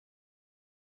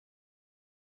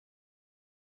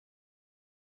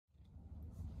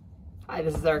Hi,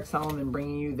 this is Eric Solomon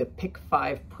bringing you the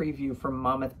Pick-5 preview from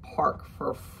Monmouth Park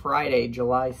for Friday,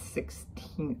 July 16th.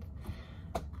 It's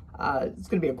going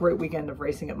to be a great weekend of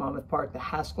racing at Monmouth Park. The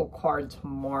Haskell card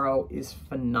tomorrow is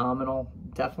phenomenal.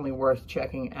 Definitely worth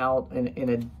checking out in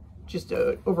a just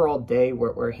an overall day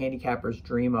where handicappers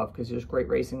dream of, because there's great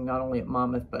racing not only at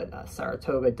Monmouth but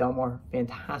Saratoga, Delmar.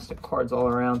 Fantastic cards all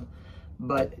around.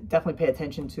 But definitely pay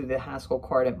attention to the Haskell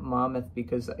card at Monmouth,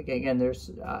 because again there's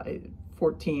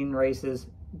 14 races,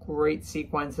 great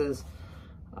sequences.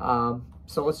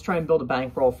 So let's try and build a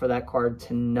bankroll for that card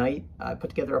tonight. I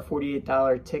put together a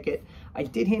 $48 ticket. I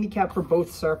did handicap for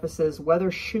both surfaces.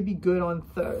 Weather should be good on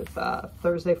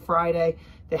Thursday, Friday.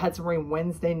 They had some rain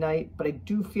Wednesday night, but I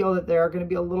do feel that they are going to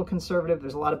be a little conservative.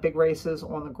 There's a lot of big races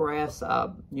on the grass,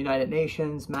 United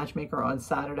Nations, Matchmaker on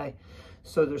Saturday.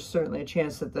 So there's certainly a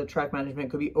chance that the track management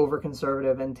could be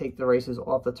over-conservative and take the races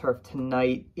off the turf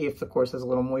tonight if the course has a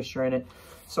little moisture in it.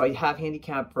 So I have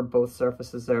handicapped for both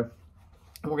surfaces there.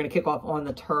 And we're going to kick off on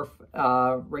the turf,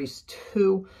 race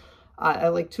 2. I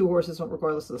like 2 horses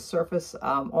regardless of the surface.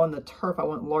 On the turf, I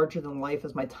went Larger Than Life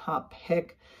as my top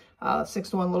pick.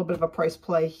 6-1, a little bit of a price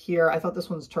play here. I thought this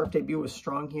one's turf debut was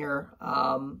strong here.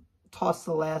 Tossed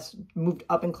the last, moved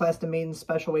up in class to maiden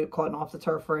special weight, caught an off the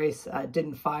turf race,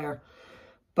 didn't fire,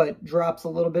 but drops a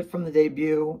little bit from the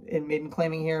debut in maiden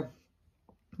claiming here.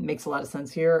 Makes a lot of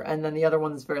sense here. And then the other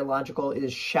one that's very logical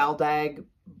is Shaldag.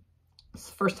 It's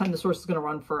the first time this horse is going to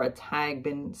run for a tag,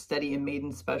 been steady in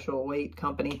maiden special weight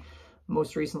company,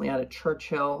 most recently out at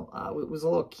Churchill. It was a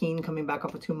little keen coming back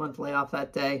off a 2-month layoff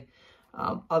that day.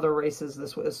 Other races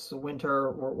this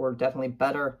winter were definitely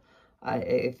better.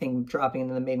 I think dropping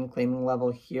into the maiden claiming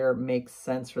level here makes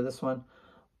sense for this one.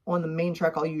 On the main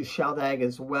track, I'll use Shaldag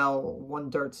as well.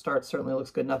 1 dirt start certainly looks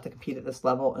good enough to compete at this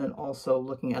level. And also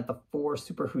looking at the 4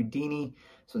 Super Houdini.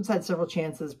 This one's had several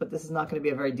chances, but this is not going to be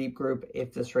a very deep group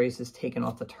if this race is taken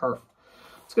off the turf.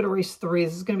 Let's go to race 3.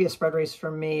 This is going to be a spread race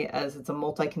for me, as it's a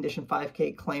multi-condition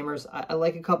 5K claimers. I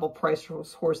like a couple price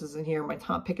horses in here. My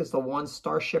top pick is the 1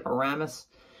 Starship Aramis.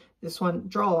 This one,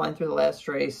 draw a line through the last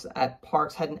race at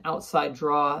Parks, had an outside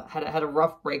draw, had a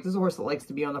rough break. This is a horse that likes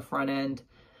to be on the front end.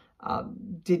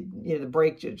 The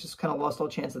break just kind of lost all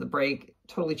chance of the break.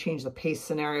 Totally changed the pace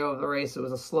scenario of the race. It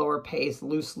was a slower pace,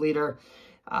 loose leader.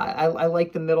 I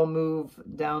like the middle move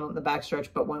down on the backstretch,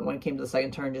 but when it came to the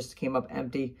second turn, just came up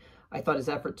empty. I thought his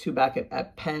effort 2 back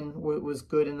at Penn was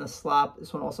good in the slop.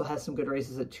 This one also has some good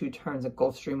races at 2 turns at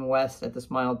Gulfstream West at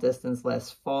this mile distance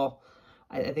last fall.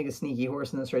 I think a sneaky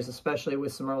horse in this race, especially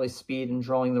with some early speed and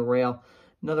drawing the rail.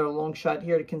 Another long shot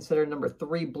here to consider, number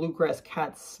 3, Bluegrass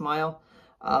Cat Smile.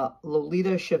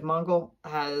 Lolita Shivmangal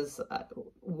has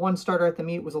 1 starter at the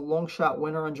meet, was a long shot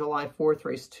winner on July 4th,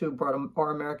 race 2, brought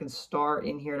our American Star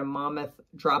in here to Monmouth,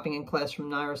 dropping in class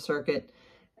from Naira Circuit,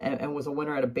 and was a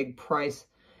winner at a big price.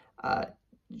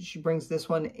 She brings this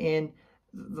one in.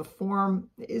 The form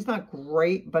is not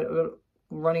great, but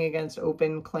running against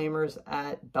open claimers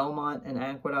at Belmont and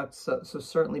Aqueduct, so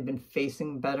certainly been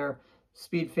facing better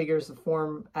speed figures. The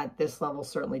form at this level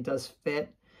certainly does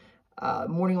fit.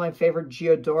 Morning line favorite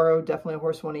Giodoro, definitely a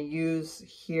horse I want to use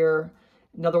here.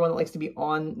 Another one that likes to be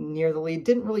on near the lead.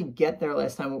 Didn't really get there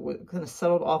last time. It kind of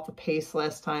settled off the pace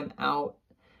last time out.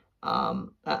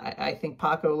 I think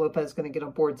Paco Lopez is going to get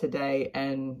on board today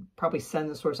and probably send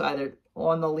this horse either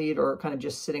on the lead or kind of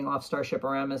just sitting off Starship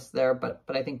Aramis there. But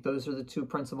I think those are the 2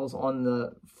 principles on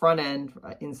the front end,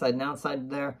 inside and outside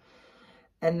there.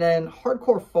 And then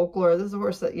Hardcore Folklore. This is a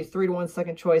horse that you 3-1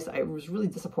 second choice. I was really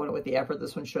disappointed with the effort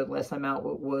this one showed last time out.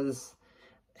 It was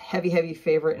heavy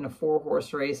favorite in a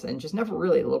 4-horse race and just never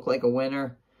really looked like a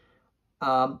winner.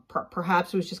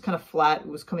 Perhaps it was just kind of flat. It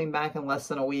was coming back in less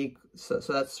than a week, so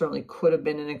that certainly could have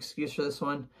been an excuse for this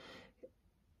one.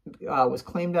 Was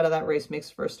claimed out of that race, makes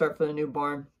the first start for the new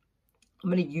barn. I'm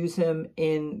going to use him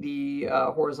in the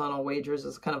horizontal wagers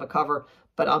as kind of a cover,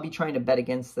 but I'll be trying to bet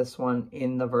against this one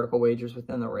in the vertical wagers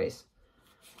within the race.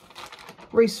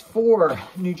 Race 4,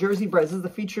 New Jersey Bred. This is the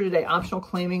feature today, optional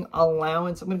claiming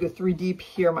allowance. I'm going to go 3 deep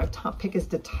here. My top pick is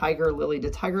the Tiger Lily. The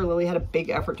Tiger Lily had a big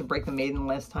effort to break the maiden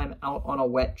last time out on a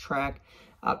wet track.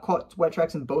 Caught wet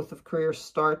tracks in both of career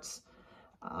starts.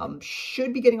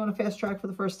 Should be getting on a fast track for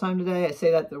the first time today. I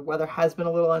say that the weather has been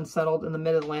a little unsettled in the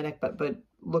mid-Atlantic, but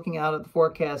looking out at the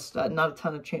forecast, not a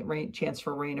ton of chance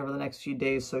for rain over the next few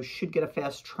days, so should get a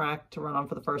fast track to run on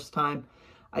for the first time.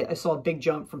 I saw a big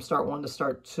jump from start 1 to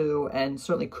start 2, and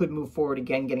certainly could move forward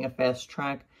again, getting a fast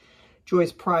track.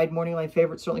 Joy's Pride, morning line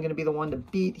favorite, certainly going to be the one to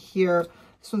beat here.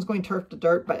 This one's going turf to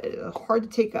dirt, but hard to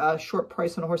take a short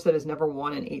price on a horse that has never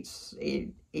won in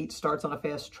eight starts on a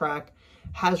fast track.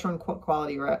 Has run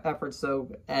quality efforts though,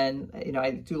 and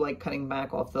I do like cutting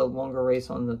back off the longer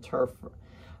race on the turf.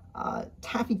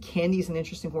 Taffy Candy's an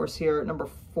interesting horse here, number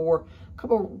 4. A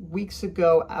couple of weeks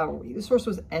ago, this horse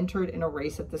was entered in a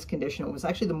race at this condition. It was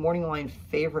actually the morning line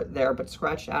favorite there, but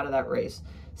scratched out of that race.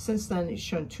 Since then, he's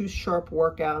shown 2 sharp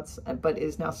workouts, but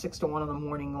is now 6-1 on the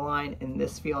morning line in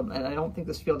this field. And I don't think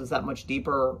this field is that much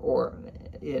deeper, or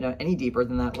any deeper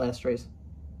than that last race.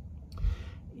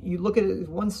 You look at it,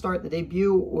 one start, the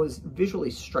debut was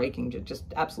visually striking, just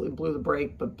absolutely blew the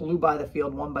break, but blew by the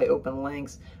field, won by open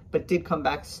lengths, but did come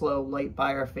back slow, light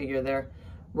buyer figure there.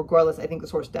 Regardless, I think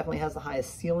this horse definitely has the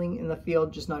highest ceiling in the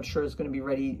field, just not sure it's going to be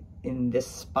ready in this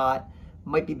spot.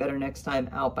 Might be better next time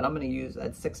out, but I'm going to use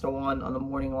at 6-1 on the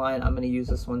morning line. I'm going to use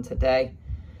this one today.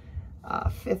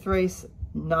 5th race,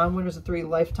 non-winners of 3,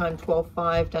 lifetime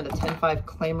 12-5, down to 10-5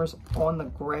 claimers on the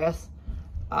grass.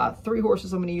 3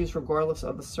 horses I'm going to use regardless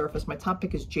of the surface. My top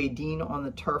pick is Jadine on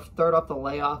the turf, 3rd off the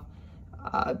layoff.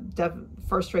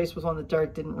 First race was on the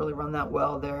dirt, didn't really run that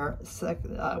well there.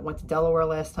 Went to Delaware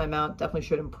last time out, definitely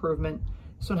showed improvement.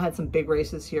 This one had some big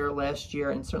races here last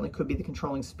year and certainly could be the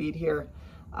controlling speed here.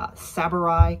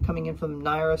 Saburai coming in from the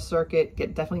Naira circuit,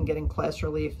 definitely getting class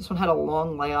relief. This one had a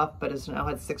long layoff, but has now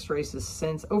had 6 races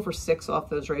since, over 6 off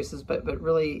those races, but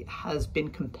really has been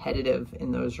competitive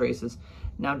in those races.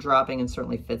 Now dropping and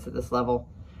certainly fits at this level.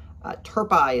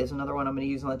 Turpai is another one I'm going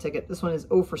to use on the ticket. This one is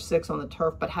 0-for-6 on the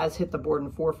turf, but has hit the board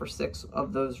in 4-for-6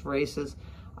 of those races.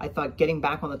 I thought getting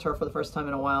back on the turf for the first time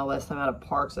in a while, last time out of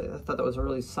Parks, I thought that was a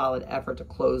really solid effort to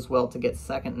close well to get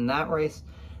 2nd in that race.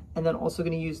 And then also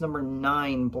going to use number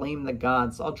 9, Blame the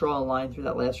Gods. I'll draw a line through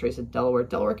that last race at Delaware.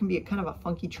 Delaware can be a kind of a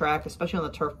funky track, especially on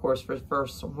the turf course for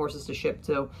some horses to ship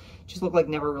to. Just looked like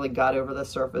never really got over the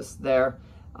surface there.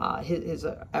 His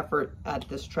effort at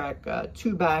this track,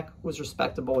 2 back, was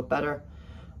respectable with better.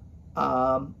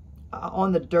 On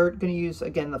the dirt, going to use,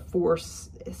 again, the 4,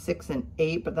 6, and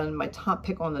 8. But then my top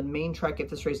pick on the main track, if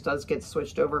this race does get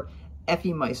switched over,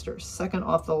 Effie Meister, 2nd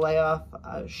off the layoff,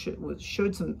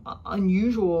 showed some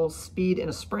unusual speed in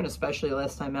a sprint, especially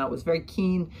last time out. Was very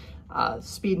keen,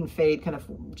 speed and fade, kind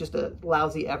of just a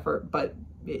lousy effort. But,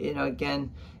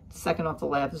 again, 2nd off the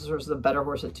lap. This horse is a better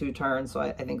horse at 2 turns, so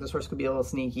I think this horse could be a little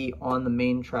sneaky on the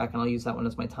main track, and I'll use that one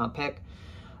as my top pick.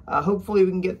 Hopefully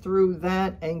we can get through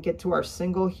that and get to our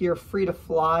single here, Free to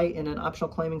Fly, in an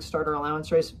optional claiming starter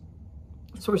allowance race.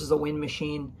 This horse is a win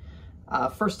machine.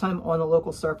 First time on the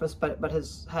local surface, but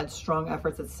has had strong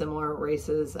efforts at similar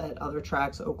races at other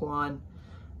tracks, Oaklawn.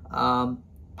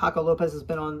 Paco Lopez has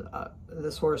been on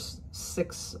this horse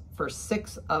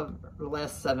 6-for-6 of the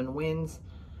last 7 wins.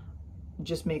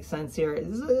 Just makes sense here.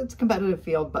 It's a competitive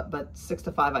field, but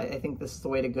 6-5, I think this is the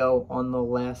way to go on the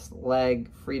last leg,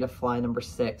 Free to Fly, number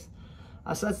 6.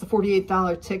 So that's the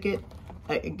 $48 ticket.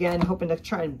 Again, hoping to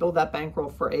try and build that bankroll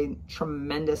for a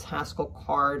tremendous Haskell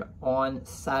card on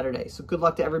Saturday. So good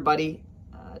luck to everybody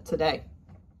today.